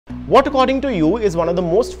What according to you is one of the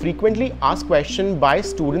most frequently asked questions by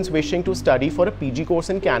students wishing to study for a PG course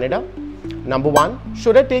in Canada? Number 1,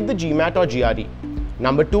 should I take the GMAT or GRE?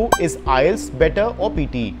 Number 2, is IELTS better or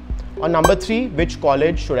PTE? Or number 3, which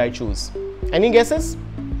college should I choose? Any guesses?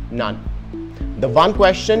 None. The one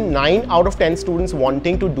question 9 out of 10 students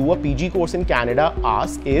wanting to do a PG course in Canada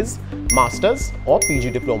ask is Masters or PG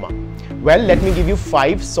Diploma. Well, let me give you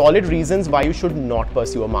 5 solid reasons why you should not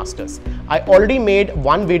pursue a Masters. I already made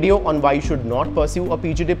one video on why you should not pursue a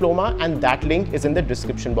PG Diploma, and that link is in the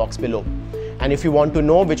description box below. And if you want to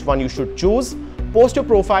know which one you should choose, post your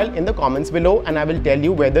profile in the comments below and I will tell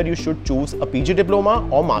you whether you should choose a PG Diploma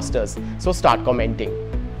or Masters. So start commenting.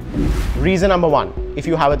 Reason number 1, if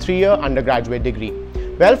you have a 3-year undergraduate degree.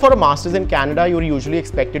 Well, for a Masters in Canada, you're usually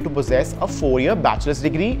expected to possess a 4-year bachelor's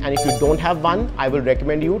degree, and if you don't have one, I will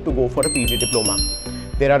recommend you to go for a PG Diploma.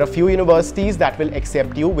 There are a few universities that will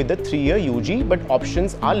accept you with the 3-year UG, but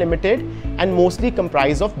options are limited and mostly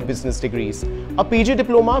comprised of business degrees. A PG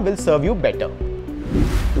Diploma will serve you better.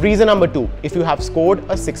 Reason number 2, if you have scored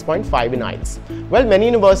a 6.5 in IELTS. Well, many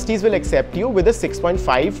universities will accept you with a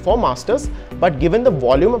 6.5 for Masters, but given the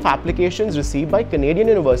volume of applications received by Canadian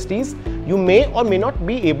universities, you may or may not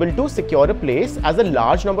be able to secure a place, as a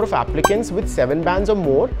large number of applicants with 7 bands or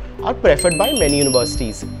more are preferred by many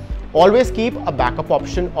universities. Always keep a backup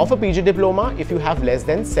option of a PG Diploma if you have less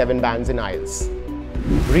than 7 bands in IELTS.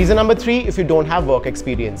 Reason number 3, if you don't have work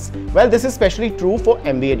experience. Well, this is especially true for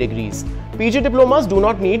MBA degrees. PG Diplomas do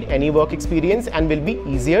not need any work experience and will be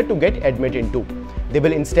easier to get admitted into. They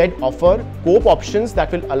will instead offer co-op options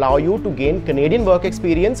that will allow you to gain Canadian work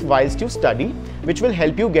experience whilst you study, which will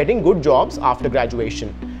help you getting good jobs after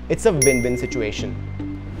graduation. It's a win-win situation.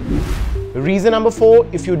 Reason number 4,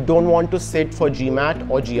 if you don't want to sit for GMAT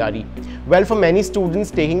or GRE. Well, for many students,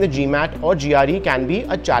 taking the GMAT or GRE can be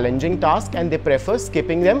a challenging task and they prefer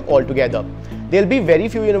skipping them altogether. There will be very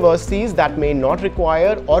few universities that may not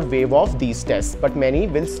require or waive off these tests, but many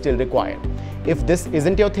will still require. If this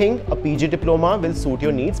isn't your thing, a PG Diploma will suit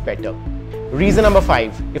your needs better. Reason number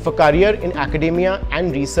 5, if a career in academia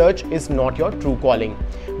and research is not your true calling.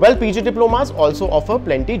 Well, PG Diplomas also offer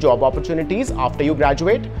plenty job opportunities after you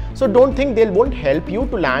graduate, so don't think they won't help you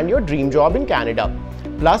to land your dream job in Canada.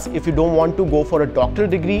 Plus, if you don't want to go for a doctoral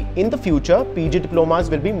degree in the future, PG Diplomas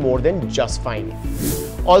will be more than just fine.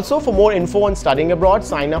 Also, for more info on studying abroad,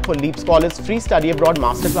 sign up for LeapScholar's free study abroad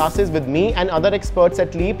masterclasses with me and other experts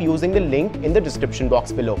at Leap using the link in the description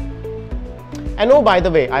box below. And oh, by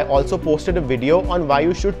the way, I also posted a video on why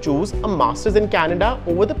you should choose a Masters in Canada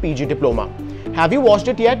over the PG Diploma. Have you watched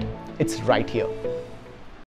it yet? It's right here.